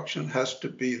instruction has to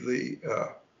be the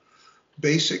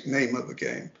basic name of the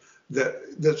game.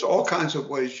 There's all kinds of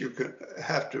ways you can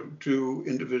have to do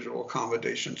individual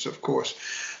accommodations, of course.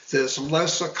 There's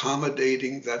less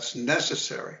accommodating that's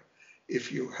necessary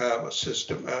if you have a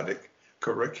systematic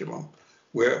curriculum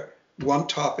where one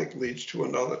topic leads to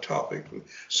another topic.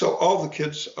 So all the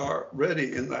kids are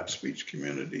ready in that speech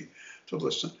community to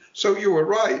listen. So you were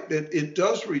right, it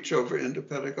does reach over into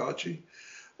pedagogy.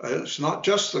 It's not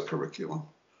just the curriculum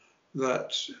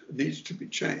that needs to be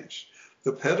changed.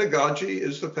 The pedagogy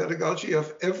is the pedagogy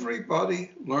of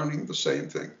everybody learning the same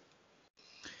thing.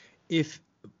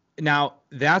 Now,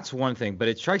 that's one thing, but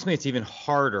it strikes me it's even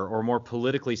harder or more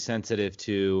politically sensitive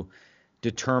to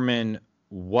determine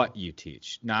what you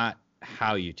teach, not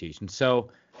how you teach. And so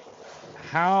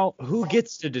who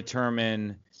gets to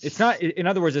determine? It's not, in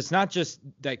other words, it's not just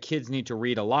that kids need to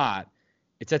read a lot,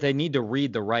 it's that they need to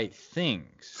read the right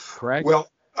things, correct? Well,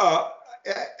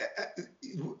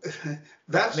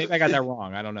 that's maybe I got that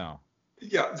wrong. I don't know.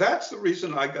 Yeah, that's the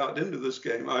reason I got into this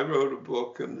game. I wrote a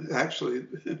book, and actually,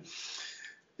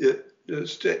 it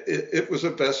was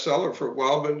a bestseller for a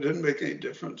while, but it didn't make any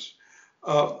difference.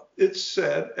 It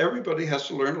said everybody has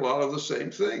to learn a lot of the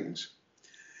same things.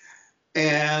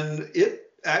 And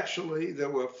there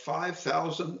were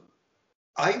 5,000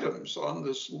 items on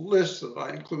this list that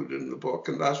I included in the book,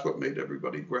 and that's what made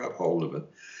everybody grab hold of it.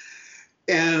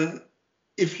 And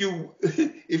if you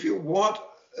want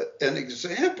an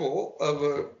example of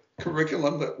a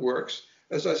curriculum that works,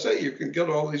 as I say, you can get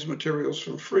all these materials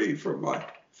for free from my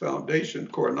foundation,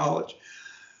 Core Knowledge.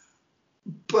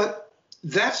 But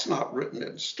that's not written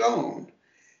in stone.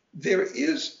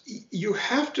 You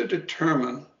have to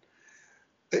determine,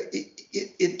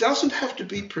 it doesn't have to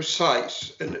be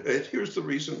precise. And here's the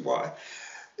reason why.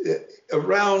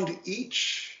 Around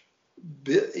each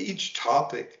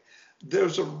topic,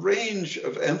 there's a range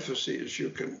of emphases you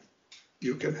can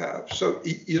have. So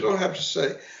you don't have to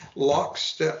say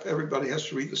lockstep, everybody has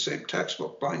to read the same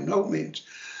textbook, by no means.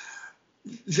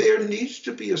 There needs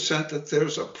to be a sense that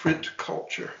there's a print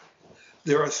culture.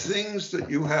 There are things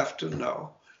that you have to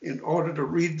know in order to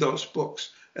read those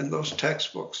books and those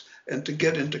textbooks and to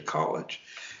get into college.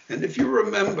 And if you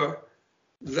remember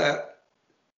that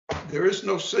there is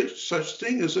no such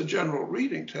thing as a general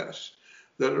reading test,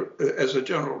 as a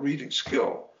general reading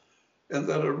skill, and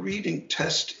that a reading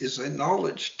test is a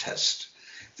knowledge test,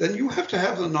 then you have to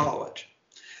have the knowledge.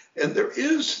 And there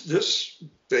is this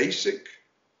basic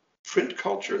print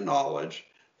culture knowledge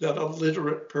that a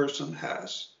literate person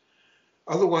has.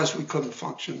 Otherwise, we couldn't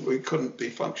function. We couldn't be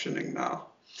functioning now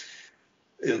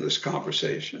in this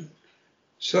conversation.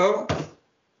 So,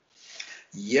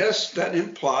 yes, that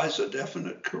implies a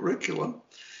definite curriculum,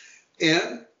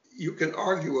 and you can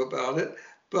argue about it,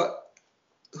 but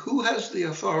who has the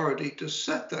authority to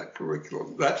set that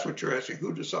curriculum? That's what you're asking,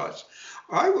 who decides?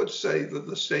 I would say that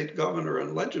the state governor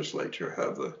and legislature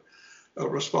have a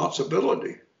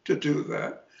responsibility to do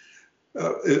that.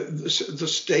 The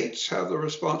states have the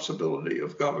responsibility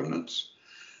of governance,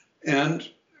 and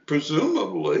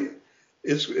presumably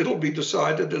it'll be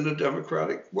decided in a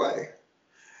democratic way.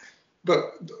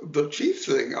 But the chief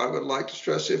thing I would like to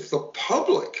stress, if the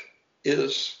public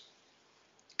is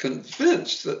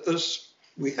convinced that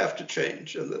we have to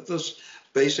change, and that this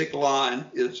basic line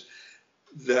is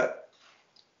that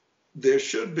there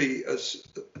should be a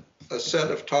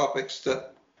set of topics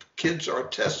that kids are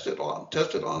tested on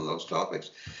those topics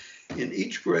in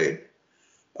each grade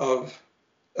of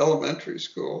elementary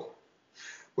school.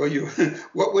 Well,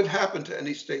 what would happen to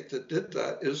any state that did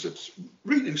that is its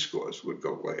reading scores would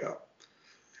go way up.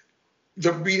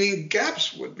 The reading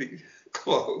gaps would be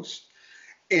closed.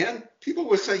 And people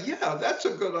would say, yeah, that's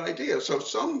a good idea. So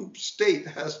some state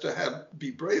has to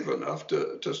be brave enough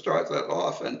to start that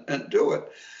off and do it.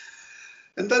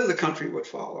 And then the country would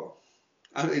follow.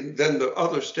 I mean, then the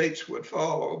other states would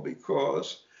follow,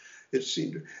 because it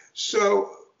seemed.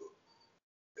 So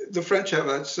the French have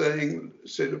that saying,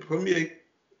 c'est le premier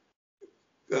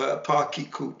pas qui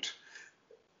coûte.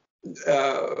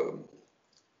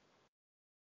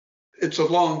 It's a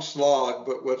long slog,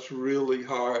 but what's really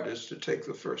hard is to take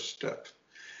the first step.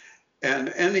 And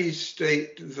any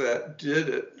state that did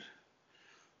it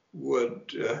would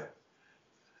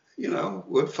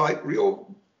fight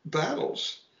real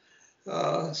battles.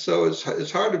 So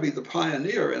it's hard to be the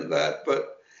pioneer in that,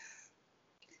 but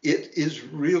it is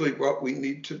really what we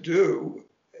need to do.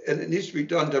 And it needs to be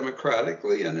done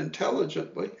democratically and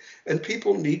intelligently. And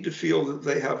people need to feel that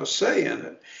they have a say in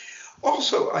it.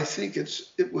 Also, I think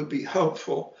it would be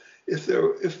helpful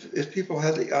if people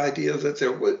had the idea that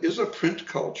there is a print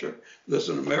culture. There's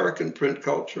an American print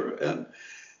culture, and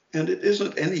it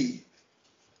isn't any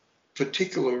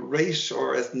particular race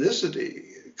or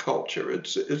ethnicity culture.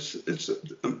 It's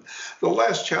the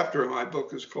last chapter of my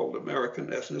book is called American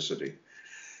Ethnicity.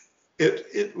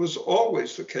 It was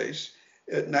always the case,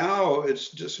 and now it's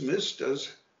dismissed as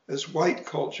white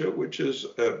culture, which is,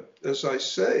 as I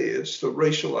say, it's the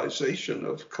racialization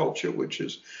of culture, which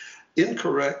is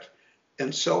incorrect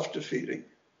and self-defeating.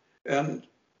 And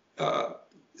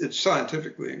it's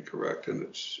scientifically incorrect, and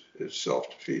it's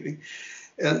self-defeating.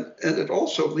 And it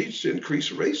also leads to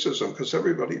increased racism, because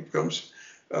everybody becomes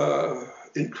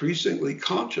increasingly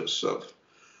conscious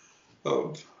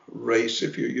of race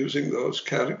if you're using those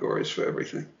categories for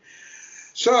everything.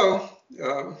 So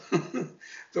uh,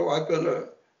 though I've been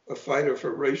a fighter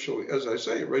for racial, as I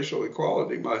say, racial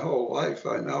equality my whole life,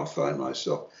 I now find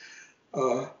myself,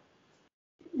 uh,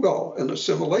 well, an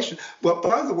assimilation. But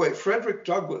by the way, Frederick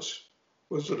Douglass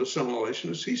was an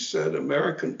assimilationist. He said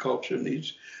American culture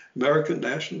needs, American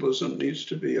nationalism needs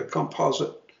to be a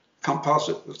composite.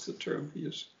 Composite was the term he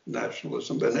used,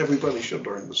 nationalism, and everybody should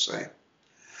learn the same.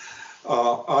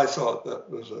 I thought that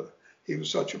was he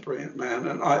was such a brilliant man,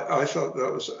 and I thought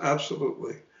that was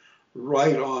absolutely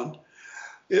right on.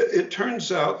 It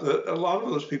turns out that a lot of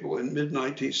those people in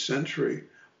mid-19th century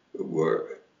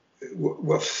were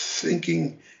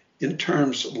thinking in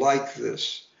terms like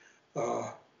this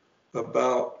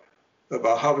about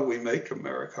how do we make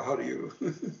America? How do you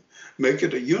make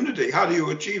it a unity? How do you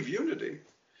achieve unity?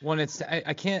 Well,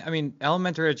 I can't. I mean,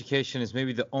 elementary education is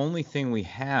maybe the only thing we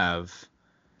have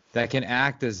that can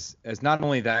act as not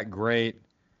only that great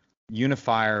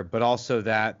unifier, but also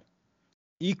that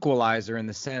equalizer in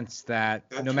the sense that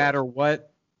That's no right. matter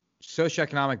what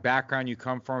socioeconomic background you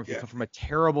come from, if you Yeah. come from a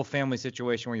terrible family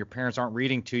situation where your parents aren't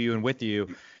reading to you and with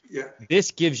you, Yeah,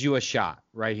 this gives you a shot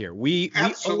right here. We owe you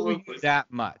absolutely.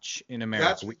 that much in America.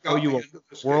 That's We what owe got me you into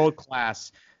this a game.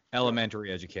 world-class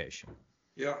elementary education.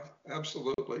 Yeah,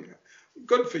 absolutely.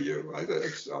 Good for you.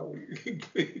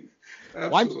 Absolutely.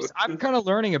 Well, I'm kind of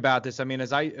learning about this. I mean,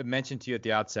 as I mentioned to you at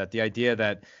the outset, the idea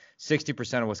that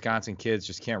 60% of Wisconsin kids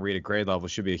just can't read at grade level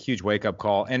should be a huge wake-up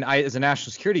call. And I, as a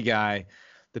national security guy,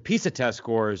 the PISA test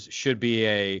scores should be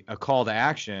a call to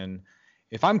action.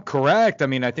 If I'm correct, I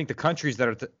mean, I think the countries that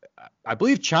are, I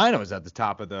believe China was at the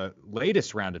top of the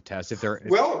latest round of tests.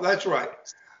 Well, that's right.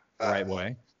 The right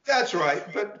way. That's right.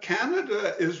 But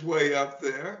Canada is way up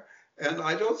there. And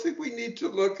I don't think we need to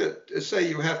look at, say,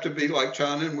 you have to be like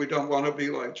China, and we don't want to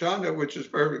be like China, which is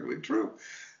perfectly true.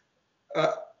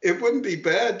 It wouldn't be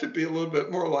bad to be a little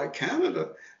bit more like Canada.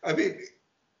 I mean,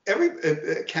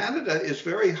 Canada is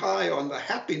very high on the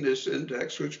happiness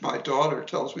index, which my daughter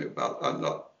tells me about. I'm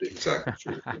not exactly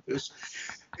sure what it is.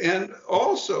 And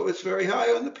also, it's very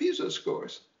high on the PISA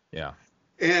scores. Yeah.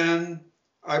 And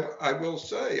I will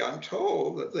say, I'm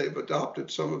told that they've adopted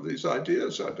some of these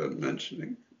ideas I've been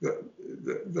mentioning.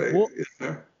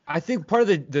 I think part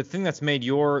of the thing that's made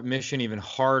your mission even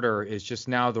harder is just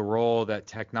now the role that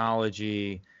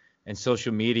technology and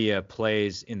social media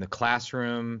plays in the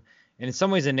classroom, and in some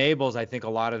ways enables, I think, a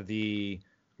lot of the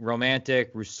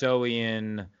romantic,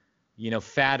 Rousseauian,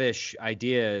 faddish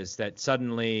ideas that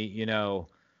suddenly,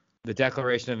 the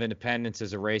Declaration of Independence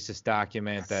is a racist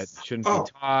document that shouldn't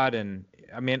be taught. And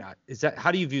I mean,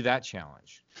 how do you view that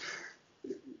challenge?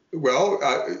 Well,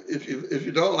 if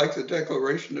you don't like the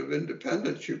Declaration of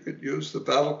Independence, you could use the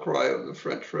battle cry of the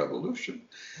French Revolution.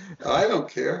 I don't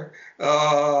care.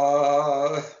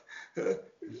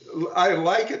 I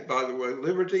like it, by the way,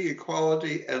 liberty,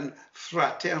 equality, and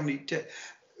fraternité,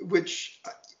 which,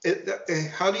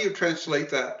 how do you translate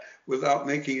that without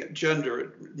making it gender?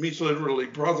 It means literally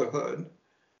brotherhood.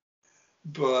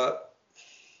 But,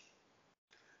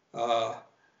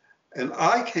 and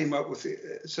I came up with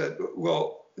said,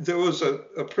 well, there was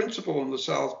a principal in the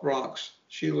South Bronx,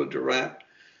 Sheila Durant.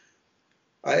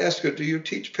 I asked her, do you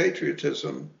teach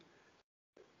patriotism?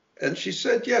 And she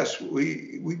said, yes,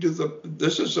 we do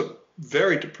this is a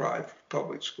very deprived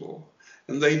public school.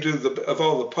 And they do of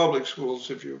all the public schools,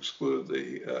 if you exclude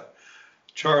the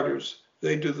charters,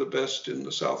 they do the best in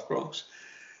the South Bronx.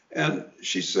 And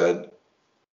she said,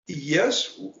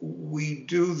 yes, we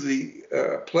do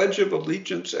the Pledge of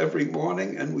Allegiance every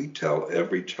morning, and we tell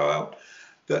every child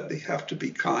that they have to be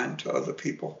kind to other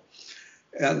people.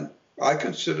 And I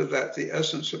consider that the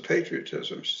essence of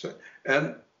patriotism, she said.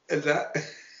 And that,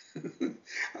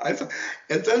 I thought,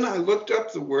 and then I looked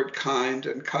up the word kind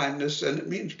and kindness, and it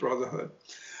means brotherhood,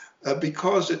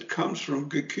 because it comes from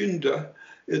Gekunda.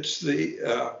 It's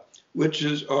which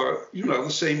is, the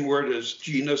same word as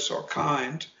genus or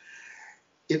kind.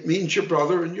 It means your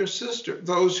brother and your sister,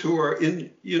 those who are in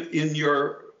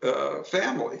your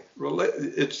family.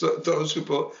 It's those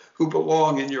who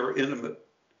belong in your intimate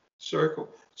circle.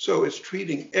 So it's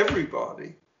treating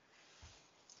everybody.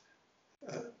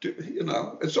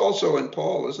 It's also in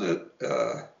Paul, isn't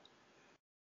it?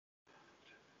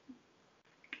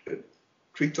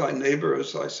 Treat thy neighbor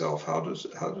as thyself. How does?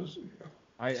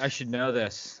 I should know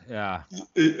this. Yeah.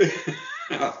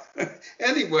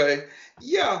 Anyway,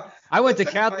 yeah. I went to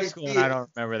Catholic school and I don't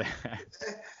remember that.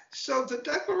 So the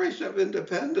Declaration of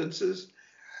Independence is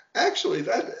actually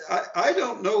that I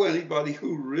don't know anybody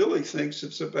who really thinks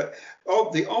it's about.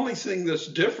 Oh, the only thing that's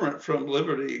different from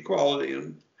liberty, equality,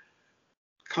 and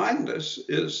kindness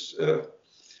is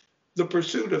the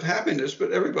pursuit of happiness,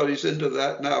 but everybody's into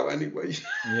that now anyway.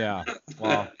 Yeah.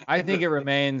 Well, I think it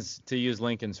remains, to use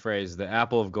Lincoln's phrase, the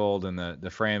apple of gold in the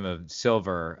frame of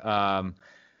silver.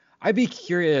 I'd be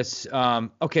curious.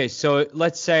 Okay, so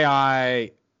let's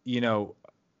say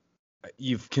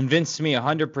you've convinced me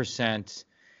 100%.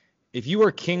 If you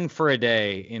were king for a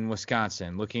day in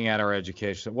Wisconsin, looking at our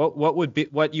education, what would be,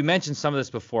 what you mentioned some of this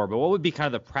before, but what would be kind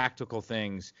of the practical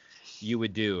things you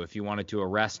would do if you wanted to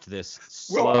arrest this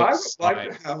slow Well, I would slide?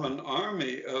 like to have an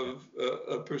army of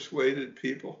persuaded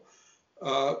people,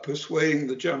 persuading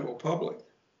the general public.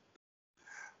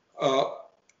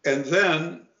 And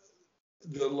then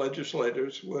the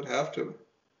legislators would have to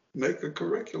make a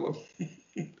curriculum.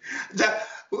 That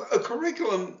a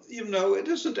curriculum, it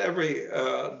isn't every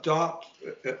dot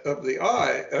of the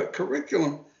I. A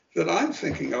curriculum that I'm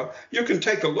thinking of, you can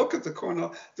take a look at the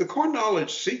core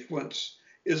knowledge sequence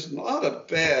is not a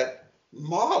bad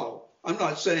model. I'm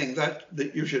not saying that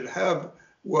you should have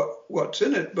what's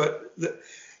in it, but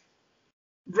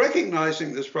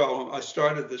recognizing this problem, I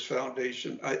started this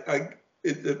foundation.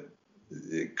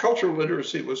 The cultural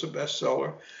literacy was a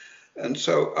bestseller, and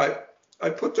so I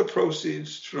put the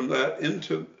proceeds from that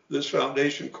into this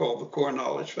foundation called the Core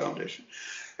Knowledge Foundation.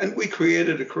 And we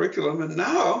created a curriculum, and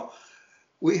now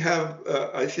we have,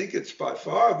 I think it's by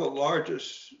far the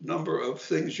largest number of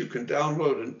things you can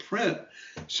download and print.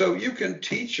 So you can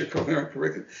teach a coherent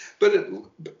curriculum,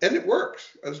 and it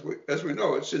works, as we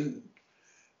know.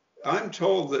 I'm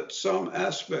told that some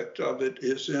aspect of it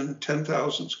is in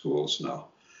 10,000 schools now.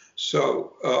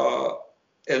 So,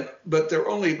 but there are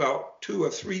only about 2,000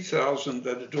 or 3,000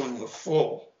 that are doing the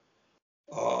full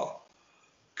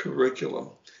curriculum,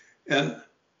 and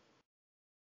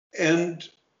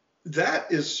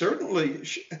that is certainly.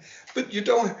 But you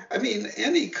don't. I mean,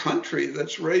 any country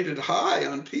that's rated high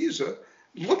on PISA,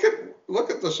 look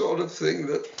at the sort of thing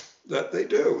that they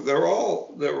do. They're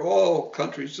all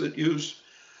countries that use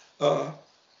a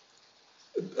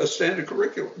standard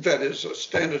curriculum, that is a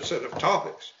standard set of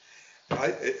topics.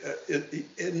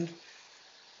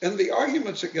 And the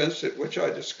arguments against it, which I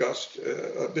discussed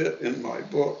a bit in my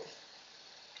book,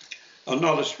 are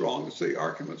not as strong as the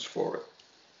arguments for it.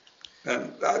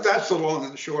 And that's the long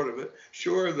and the short of it.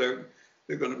 Sure, there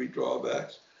are going to be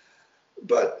drawbacks.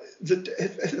 But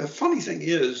the funny thing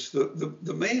is,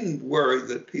 the main worry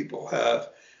that people have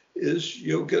is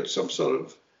you'll get some sort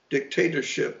of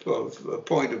dictatorship of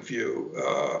point of view,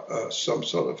 some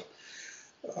sort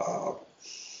of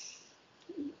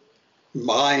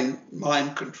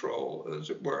mind control,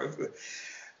 as it were.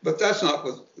 But that's not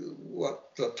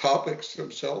what the topics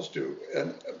themselves do.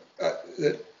 And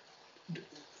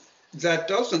that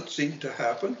doesn't seem to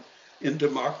happen in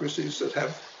democracies that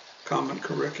have common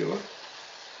curricula.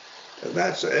 And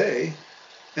that's A.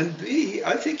 And B,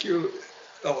 I think you're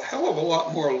a hell of a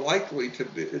lot more likely to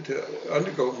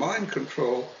undergo mind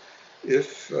control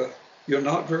if you're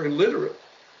not very literate.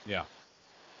 Yeah.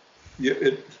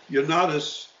 You're not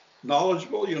as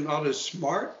knowledgeable, you're not as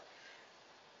smart.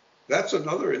 That's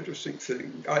another interesting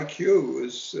thing. IQ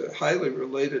is highly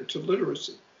related to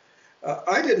literacy.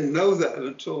 I didn't know that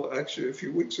until actually a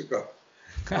few weeks ago.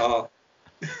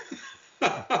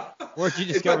 Where'd you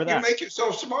discover that? You make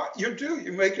yourself smart. You do.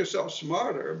 You make yourself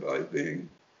smarter by being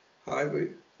highly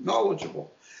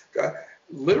knowledgeable.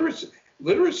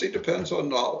 Literacy depends on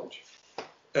knowledge,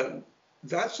 and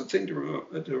that's the thing to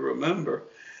remember.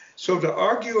 So to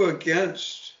argue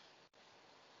against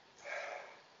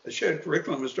a shared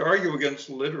curriculum is to argue against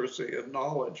literacy and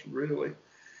knowledge, really.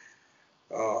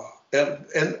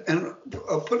 And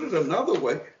I'll put it another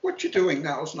way: what you're doing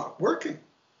now is not working.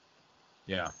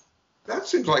 Yeah. That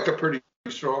seems like a pretty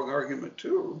strong argument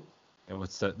too. And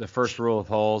what's the first rule of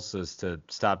holes is to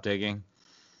stop digging,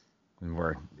 and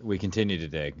we continue to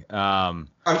dig. I'm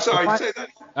sorry, say that.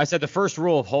 I said the first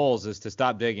rule of holes is to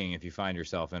stop digging if you find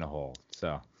yourself in a hole.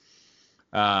 So,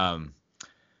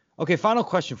 okay, final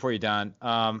question for you, Don.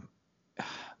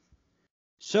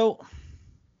 So,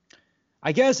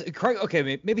 I guess,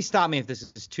 okay, maybe stop me if this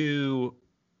is too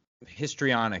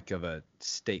histrionic of a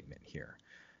statement here.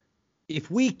 If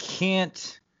we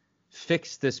can't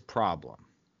fix this problem,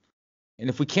 and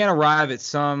if we can't arrive at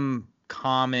some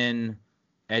common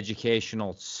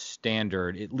educational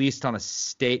standard, at least on a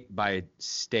state by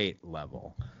state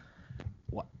level,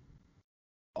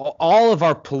 all of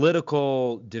our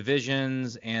political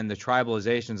divisions and the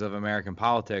tribalizations of American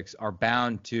politics are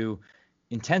bound to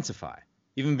intensify,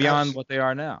 even beyond what they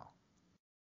are now.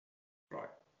 Right.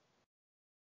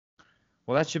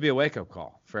 Well, that should be a wake-up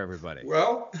call for everybody.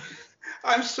 Well,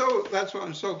 that's why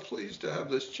I'm so pleased to have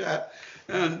this chat.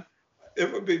 And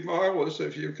it would be marvelous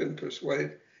if you can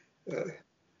persuade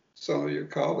some of your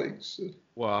colleagues?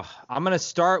 Well, I'm going to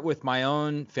start with my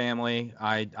own family.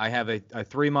 I have a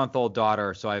 3-month-old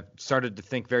daughter, so I've started to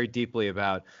think very deeply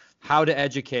about how to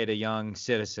educate a young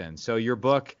citizen. So your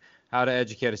book, How to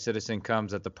Educate a Citizen,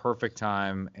 comes at the perfect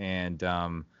time. And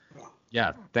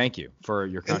yeah, thank you for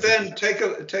your contribution. And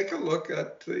then take a look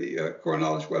at the Core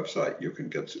Knowledge website. You can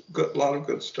get a lot of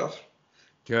good stuff.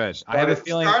 Good. I have a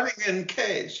feeling starting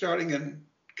in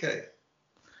K.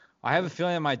 I have a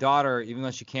feeling that my daughter, even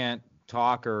though she can't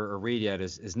talk or read yet,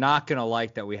 is not going to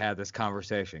like that we had this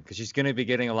conversation, because she's going to be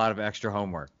getting a lot of extra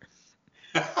homework.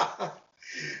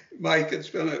 Mike, it's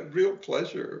been a real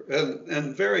pleasure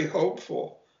and very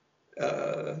hopeful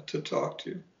to talk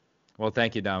to you. Well,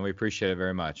 thank you, Don. We appreciate it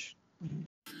very much. The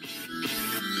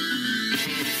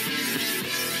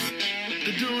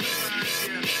dude